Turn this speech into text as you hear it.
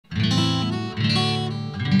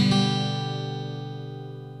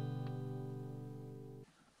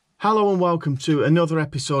Hello and welcome to another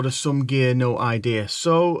episode of Some Gear, No Idea.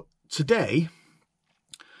 So today,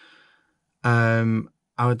 I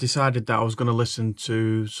decided that I was going to listen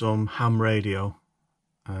to some ham radio,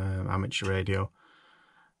 amateur radio,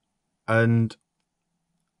 and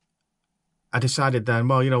I decided then,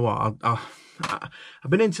 well, you know what,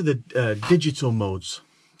 I've been into the digital modes,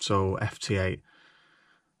 so FT8.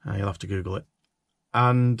 You'll have to Google it,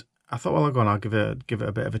 and I thought, well, I'll give it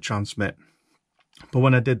a bit of a transmit. But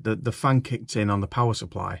when I did, the fan kicked in on the power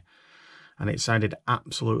supply, and it sounded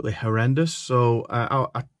absolutely horrendous. So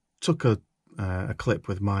I took a clip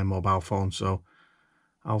with my mobile phone, so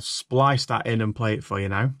I'll splice that in and play it for you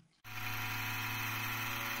now.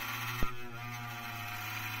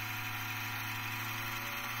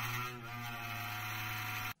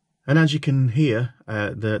 And as you can hear,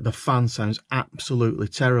 the fan sounds absolutely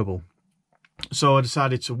terrible. So I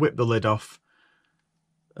decided to whip the lid off.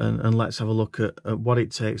 And let's have a look at what it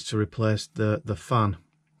takes to replace the fan.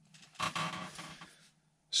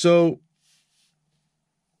 So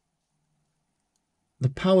the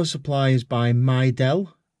power supply is by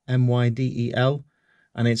Mydel, M-Y-D-E-L,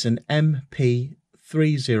 and it's an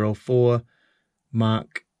MP304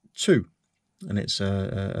 Mark II, and it's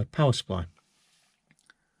a power supply.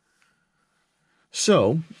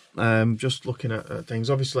 So, just looking at things,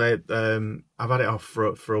 obviously I've had it off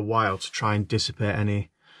for a while to try and dissipate any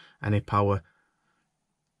power.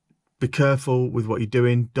 Be careful with what you're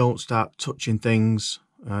doing. Don't start touching things,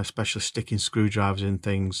 especially sticking screwdrivers in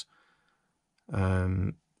things.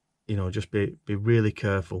 You know, just be really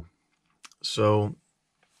careful. So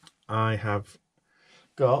I have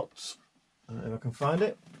got, if I can find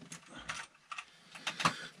it,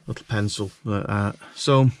 little pencil.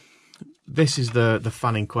 So this is the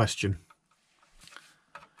fan in question,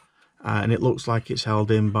 and it looks like it's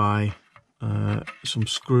held in by some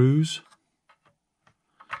screws.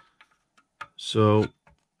 So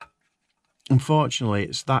unfortunately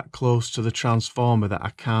it's that close to the transformer that I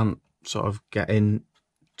can't sort of get in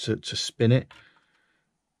to spin it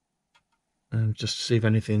and just to see if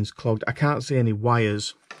anything's clogged. I can't see any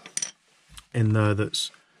wires in there.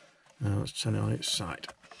 That's let's turn it on its side.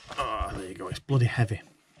 Ah, there you go. It's bloody heavy.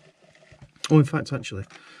 Oh, in fact, actually,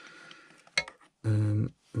 I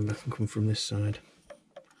can come from this side.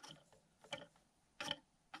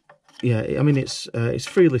 Yeah, I mean, it's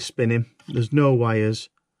freely spinning. There's no wires,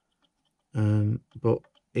 but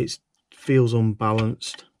it feels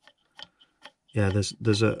unbalanced. Yeah,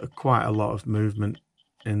 there's quite a lot of movement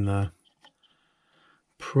in there.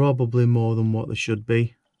 Probably more than what there should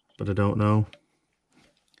be, but I don't know.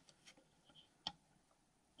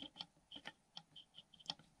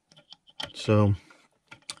 So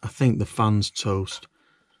I think the fan's toast.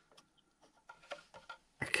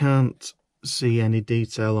 I can't see any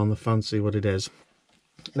detail on the fan, see what it is.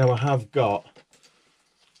 Now I have got,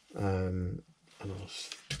 and I'll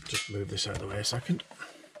just move this out of the way a second.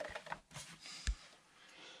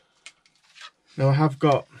 Now I have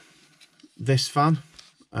got this fan,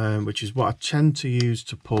 which is what I tend to use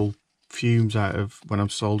to pull fumes out of when I'm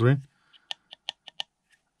soldering.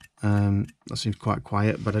 That seems quite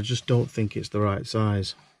quiet, but I just don't think it's the right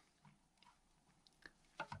size.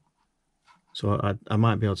 So I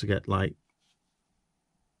might be able to get like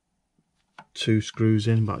 2 screws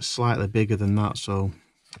in, but it's slightly bigger than that, so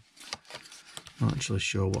I'm not actually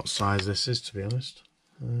sure what size this is, to be honest.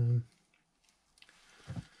 And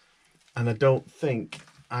I don't think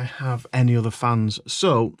I have any other fans.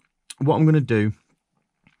 So what I'm going to do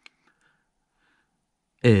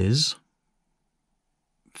is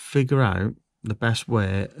figure out the best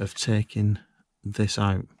way of taking this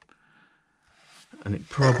out, and it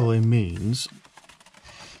probably means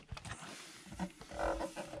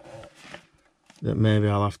that maybe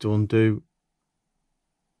I'll have to undo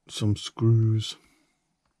some screws.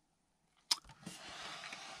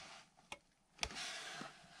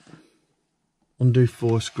 Undo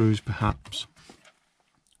 4 screws perhaps,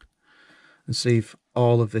 and see if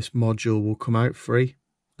all of this module will come out free,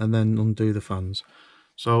 and then undo the fans.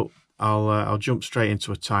 So I'll jump straight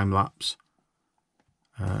into a time lapse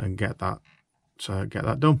and get that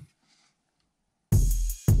done.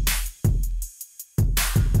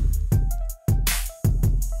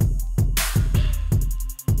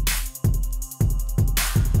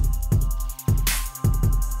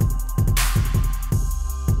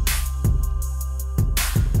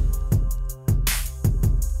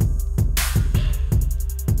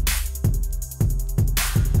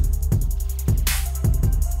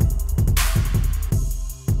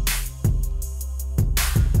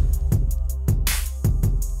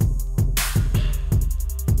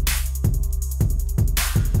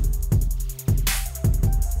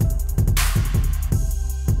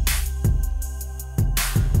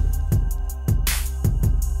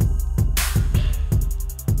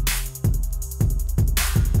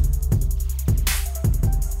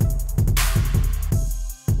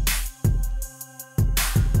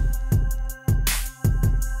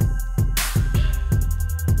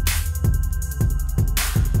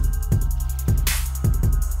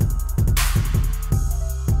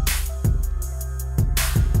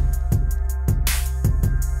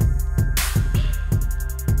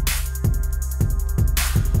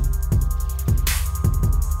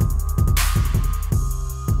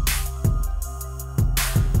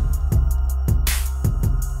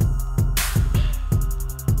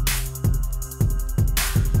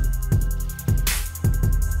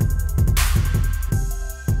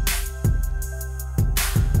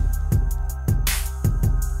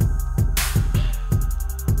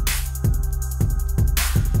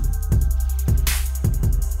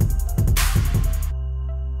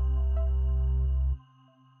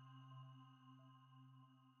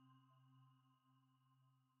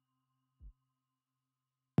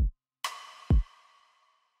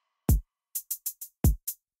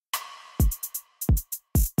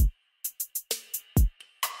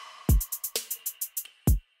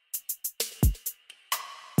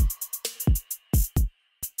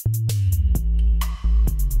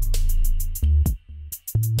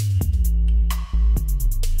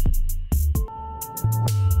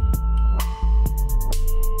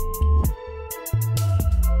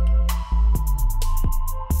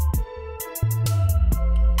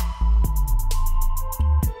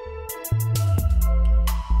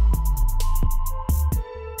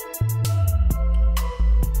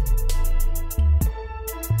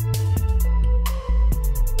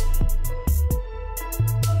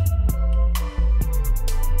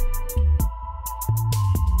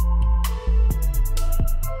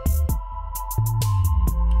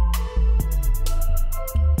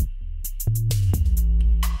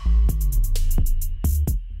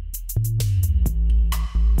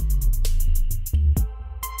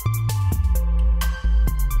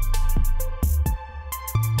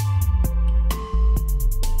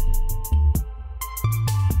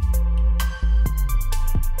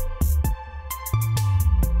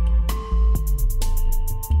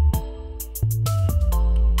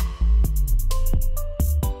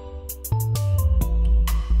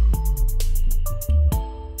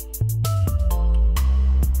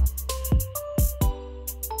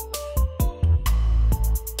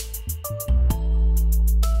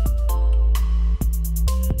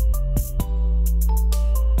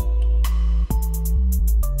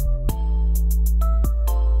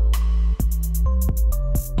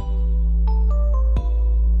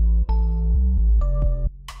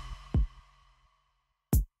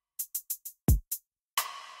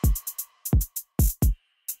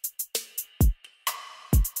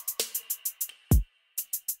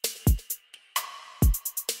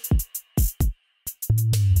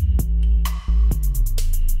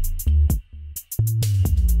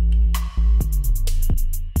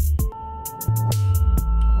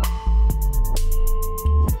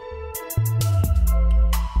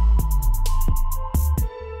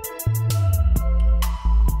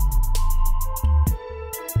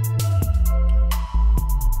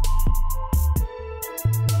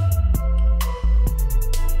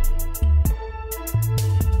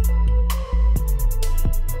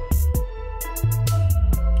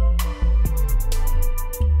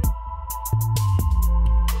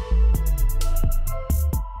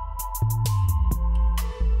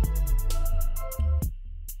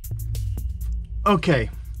 Okay,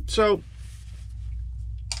 so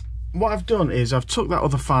what I've done is I've took that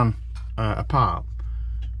other fan apart.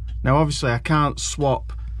 Now obviously I can't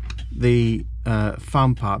swap the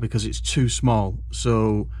fan part because it's too small,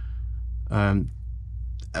 so I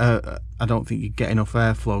don't think you get enough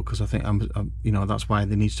airflow, because I think I'm you know, that's why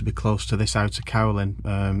there needs to be close to this outer cowling.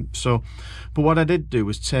 But what I did do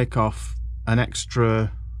was take off an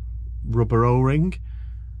extra rubber O-ring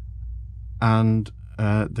and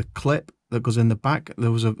the clip that goes in the back. There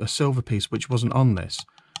was a silver piece which wasn't on this.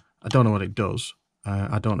 I don't know what it does.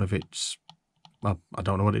 I don't know if it's, well, I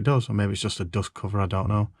don't know what it does, or maybe it's just a dust cover, I don't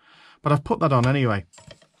know. But I've put that on anyway,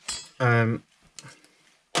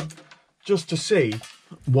 just to see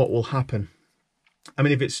what will happen. I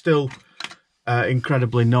mean, if it's still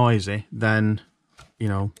incredibly noisy, then, you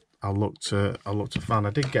know, I'll look to fan.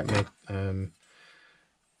 I did get my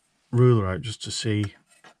ruler out just to see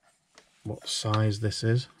what size this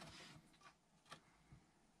is.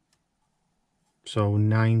 So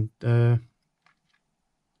I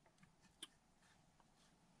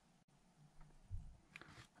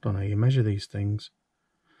don't know how you measure these things,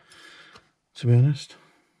 to be honest.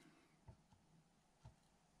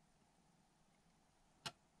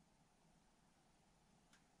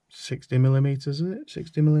 $60mm, is it?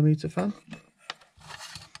 60mm fan?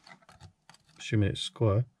 Assuming it's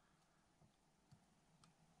square.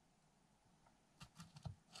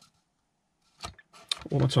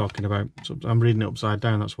 What am I talking about? So I'm reading it upside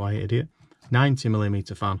down, that's why, idiot.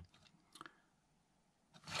 90mm fan.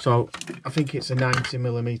 So I think it's a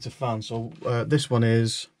 90mm fan. So this one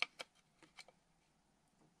is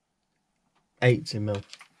 80mm.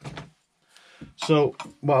 So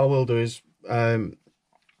what I will do is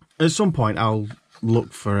at some point I'll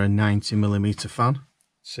look for a 90mm fan,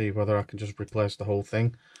 see whether I can just replace the whole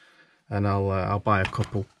thing, and I'll buy a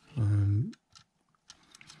couple and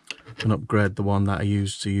upgrade the one that I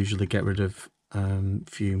use to usually get rid of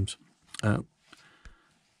fumes.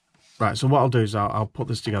 Right, so what I'll do is I'll put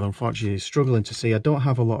this together. Unfortunately, struggling to see. I don't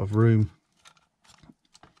have a lot of room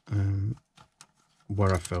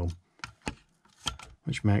where I film,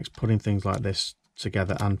 which makes putting things like this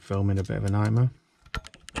together and filming a bit of a nightmare.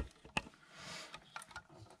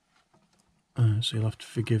 So you'll have to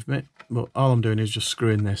forgive me, but all I'm doing is just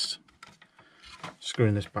screwing this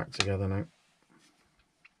back together now.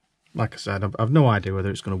 Like I said, I've no idea whether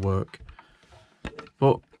it's going to work,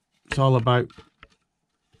 but it's all about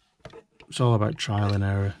trial and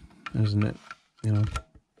error, isn't it? You know.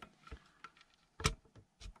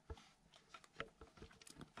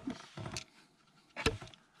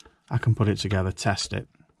 I can put it together, test it,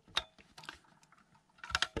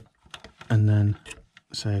 and then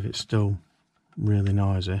say if it's still really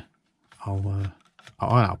noisy,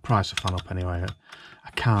 I'll price the fan up anyway.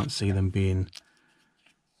 I can't see them being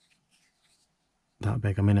that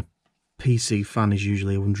big. I mean, a PC fan is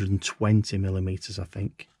usually 120mm, I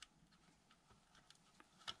think.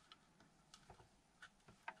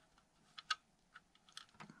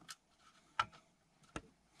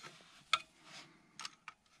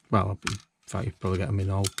 Well, in fact, you probably get them in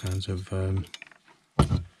all kinds of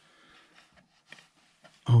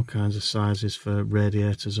sizes for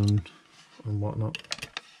radiators and whatnot.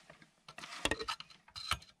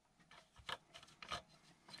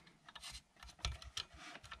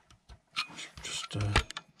 Just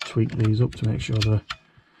tweak these up to make sure they're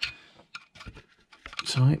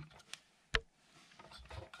tight.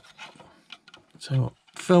 So what,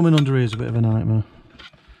 filming under here is a bit of a nightmare.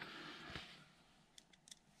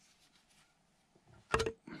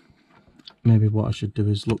 Maybe what I should do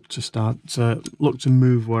is look to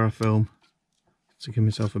move where I film to give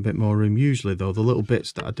myself a bit more room. Usually though, the little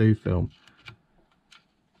bits that I do film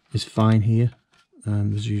is fine here.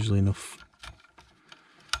 There's usually enough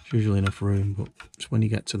room, but it's when you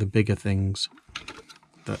get to the bigger things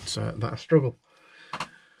that I struggle.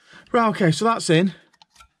 Right, okay, so that's in.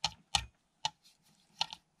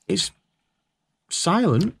 It's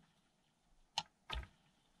silent.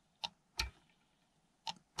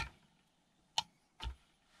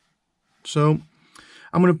 So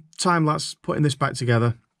I'm going to time-lapse putting this back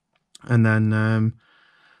together, and then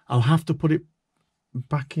I'll have to put it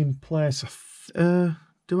back in place. Do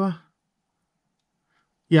I?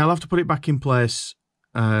 Yeah, I'll have to put it back in place,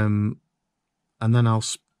 and then I'll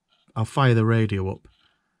fire the radio up,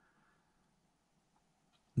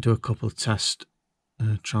 do a couple of test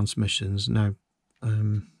transmissions now,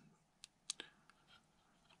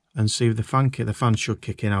 and see if the fan should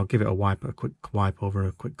kick in. I'll give it a quick wipe over,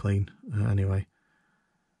 a quick clean anyway,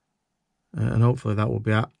 and hopefully that will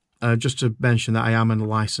be it. Just to mention that I am a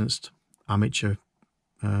licensed amateur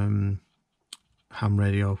ham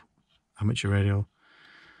radio amateur radio.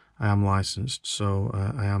 I am licensed, so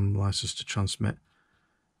I am licensed to transmit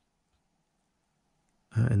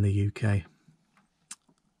in the UK.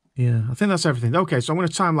 Yeah, I think that's everything. Okay, so I'm going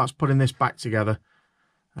to time-lapse putting this back together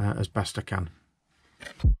as best I can.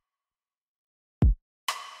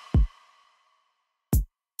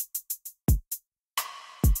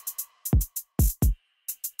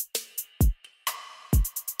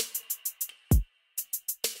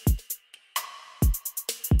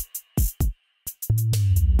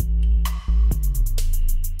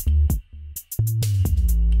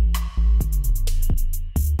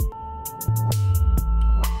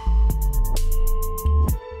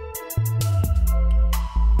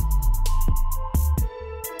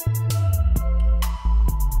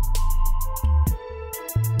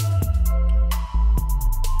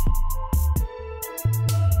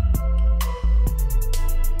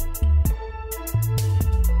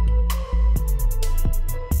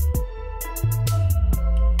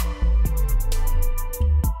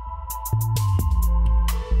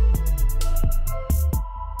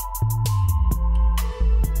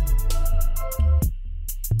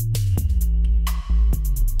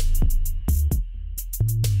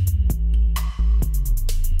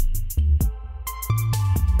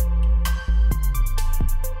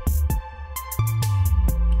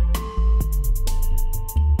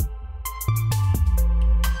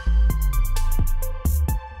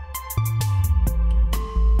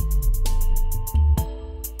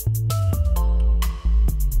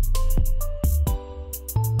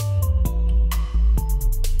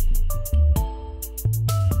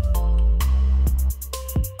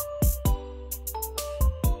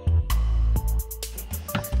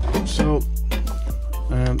 So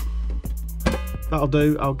that'll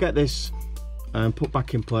do. I'll get this put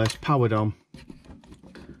back in place, powered on,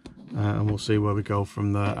 and we'll see where we go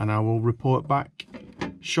from there, and I will report back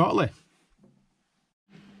shortly.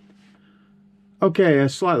 Okay, a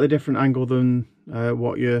slightly different angle than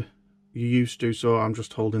what you're used to, so I'm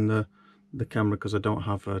just holding the camera because I don't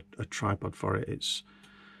have a tripod for it.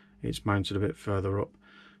 It's mounted a bit further up.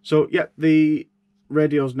 So yeah, the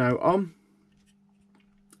radio's now on,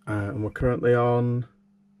 and we're currently on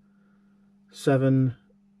 7,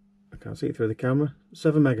 I can't see it through the camera,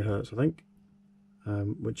 7 megahertz I think,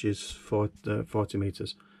 which is 40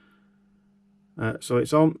 meters. So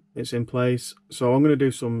it's on, it's in place. So I'm going to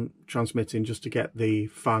do some transmitting just to get the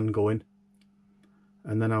fan going,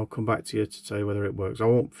 and then I'll come back to you to tell you whether it works. I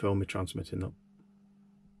won't film me transmitting though.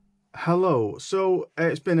 Hello. So it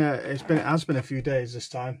has been a few days this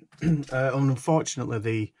time. Unfortunately,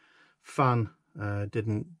 the fan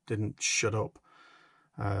didn't shut up.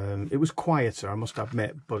 It was quieter, I must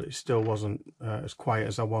admit, but it still wasn't as quiet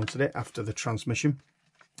as I wanted it after the transmission.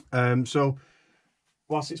 So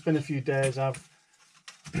whilst it's been a few days, I've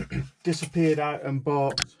disappeared out and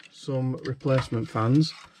bought some replacement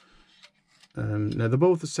fans. Now they're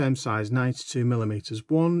both the same size, 92 millimeters.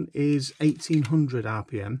 One is 1800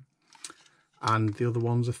 RPM and the other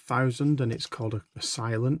one's 1000, and it's called a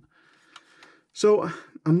silent. So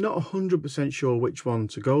I'm not 100% sure which one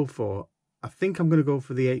to go for. I think I'm going to go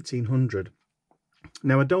for the 1800.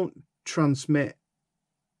 Now I don't transmit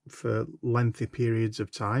for lengthy periods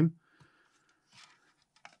of time,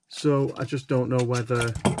 so I just don't know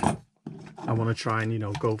whether I want to try and, you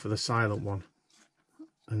know, go for the silent one.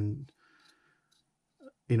 And,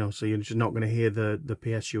 you know, so you're just not going to hear the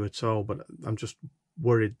PSU at all, but I'm just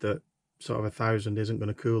worried that sort of 1000 isn't going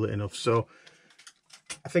to cool it enough. So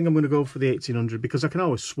I think I'm going to go for the 1800 because I can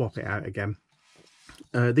always swap it out again.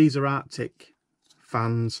 These are Arctic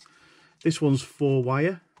fans. This one's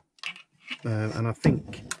 4-wire, and I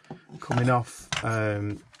think coming off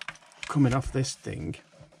this thing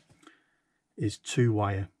is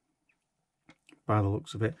 2-wire by the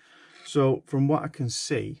looks of it. So from what I can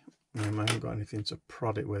see, I haven't got anything to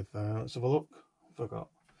prod it with. Let's have a look. I've got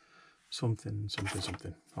something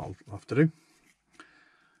I'll have to do.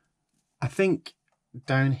 I think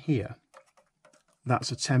down here,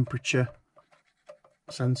 that's a temperature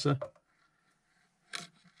sensor,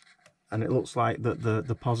 and it looks like that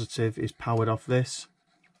the positive is powered off this,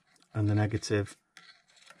 and the negative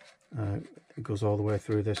it goes all the way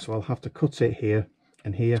through this. So I'll have to cut it here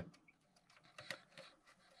and here,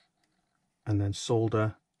 and then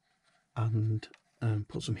solder and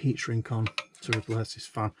put some heat shrink on to replace this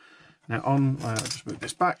fan. Now I'll just move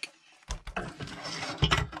this back.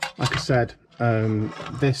 Like I said,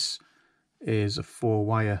 this is a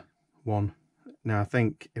 4-wire one. Now I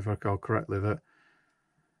think, if I recall correctly, that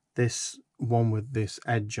this one with this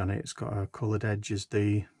edge on it, it's got a coloured edge, is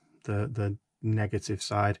the negative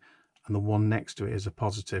side, and the one next to it is a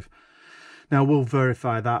positive. Now we'll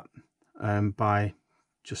verify that by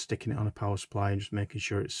just sticking it on a power supply and just making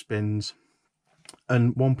sure it spins.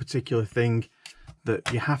 And one particular thing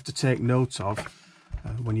that you have to take note of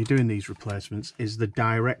when you're doing these replacements is the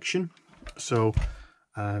direction. So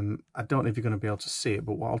I don't know if you're going to be able to see it,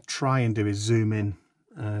 but what I'll try and do is zoom in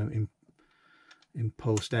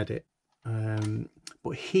post edit.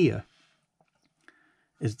 But here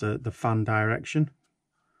is the fan direction,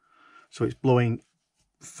 so it's blowing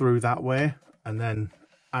through that way and then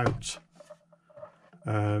out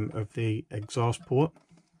of the exhaust port,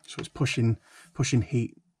 so it's pushing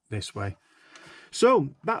heat this way. So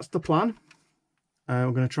that's the plan.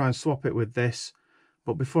 We're going to try and swap it with this,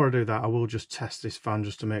 but before I do that I will just test this fan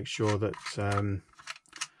just to make sure that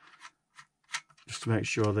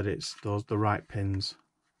it's the right pins.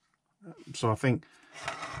 So I think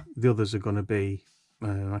the others are going to be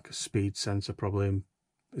like a speed sensor, probably.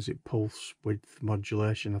 Is it pulse width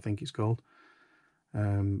modulation, I think it's called.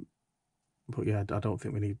 But yeah, I don't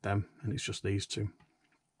think we need them, and it's just these two.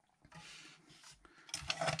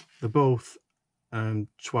 They're both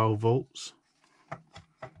 12 volts,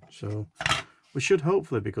 so we should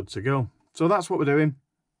hopefully be good to go. So that's what we're doing.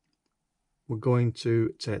 We're going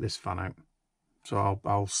to take this fan out. So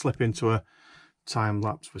I'll slip into a time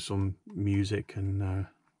lapse with some music, and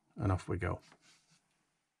off we go.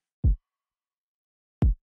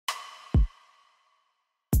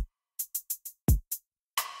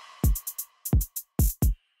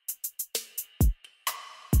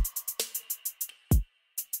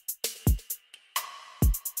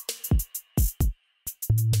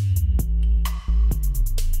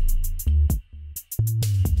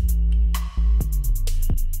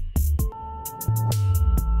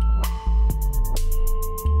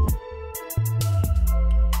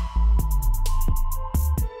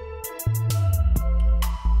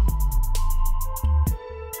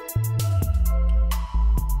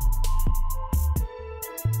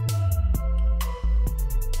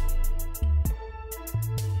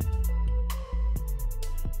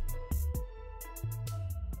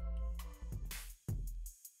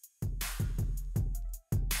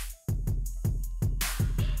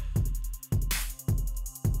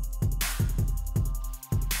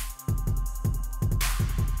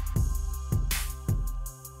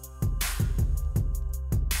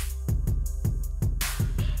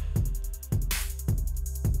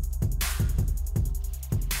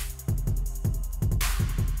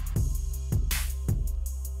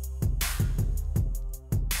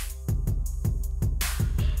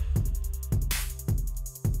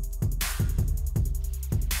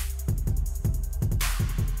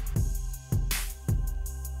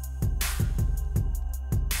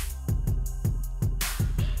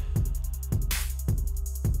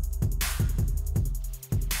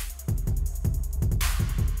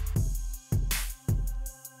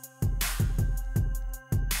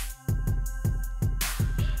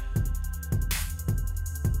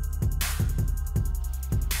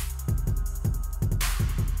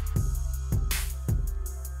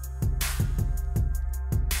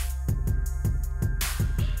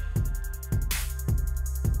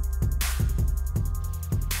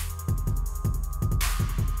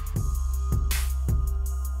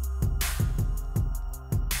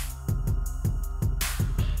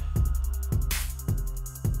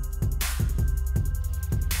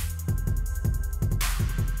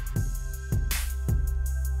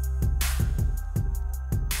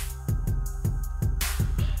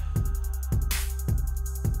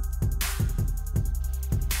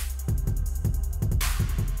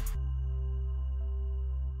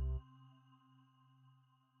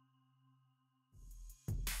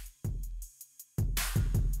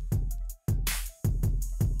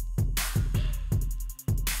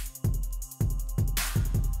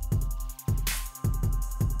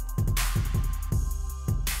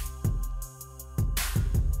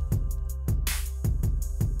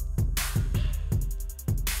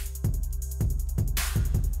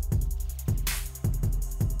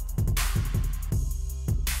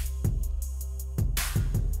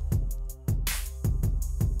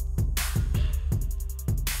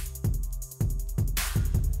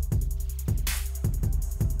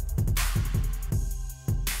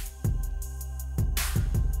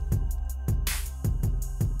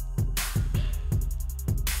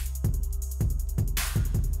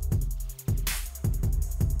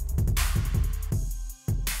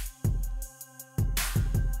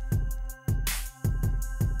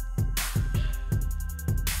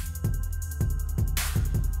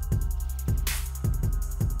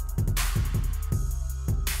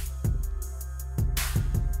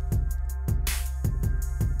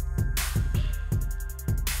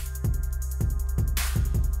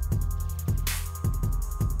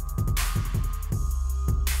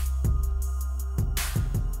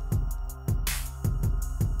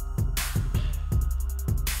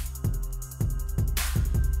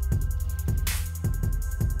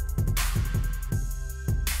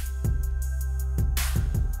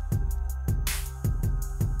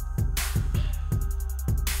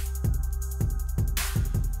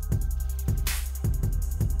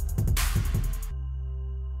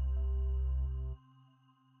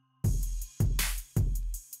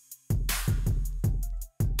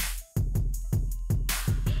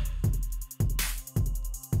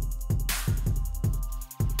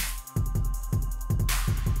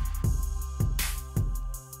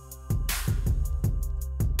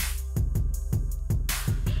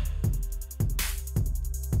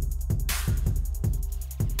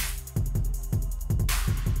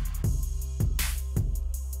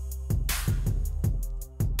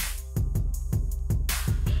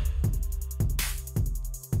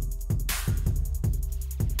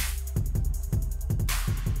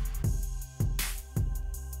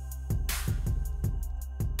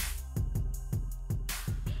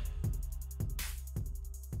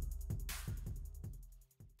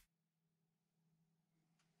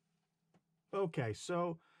 Okay,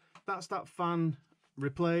 so that's that fan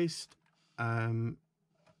replaced, and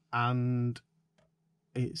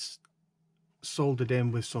it's soldered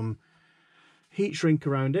in with some heat shrink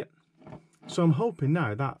around it. So I'm hoping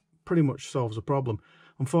now that pretty much solves the problem.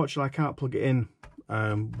 Unfortunately, I can't plug it in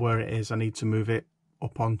where it is. I need to move it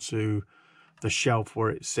up onto the shelf where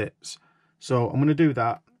it sits. So I'm going to do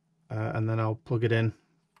that, and then I'll plug it in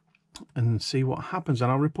and see what happens,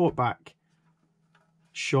 and I'll report back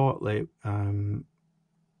shortly. I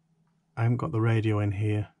haven't got the radio in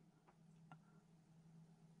here.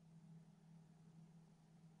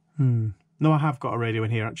 No, I have got a radio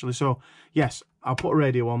in here actually. So yes, I'll put a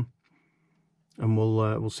radio on, and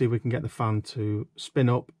we'll see if we can get the fan to spin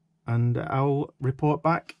up, and I'll report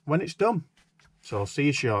back when it's done. So I'll see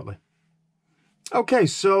you shortly. Okay,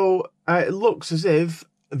 so it looks as if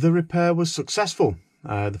the repair was successful.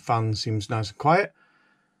 The fan seems nice and quiet.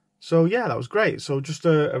 So yeah, that was great. So just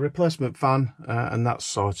a replacement fan, and that's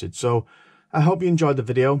sorted. So I hope you enjoyed the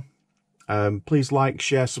video. Please like,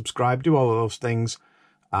 share, subscribe, do all of those things.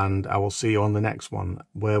 And I will see you on the next one,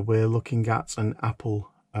 where we're looking at an Apple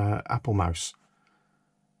mouse.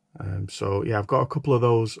 So yeah, I've got a couple of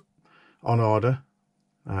those on order.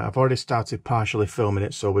 I've already started partially filming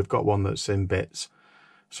it, so we've got one that's in bits.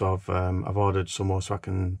 So I've ordered some more, so I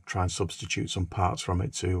can try and substitute some parts from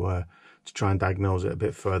it to try and diagnose it a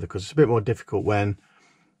bit further, because it's a bit more difficult when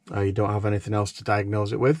you don't have anything else to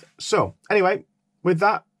diagnose it with. So anyway, with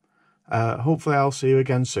that, hopefully I'll see you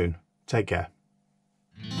again soon. Take care.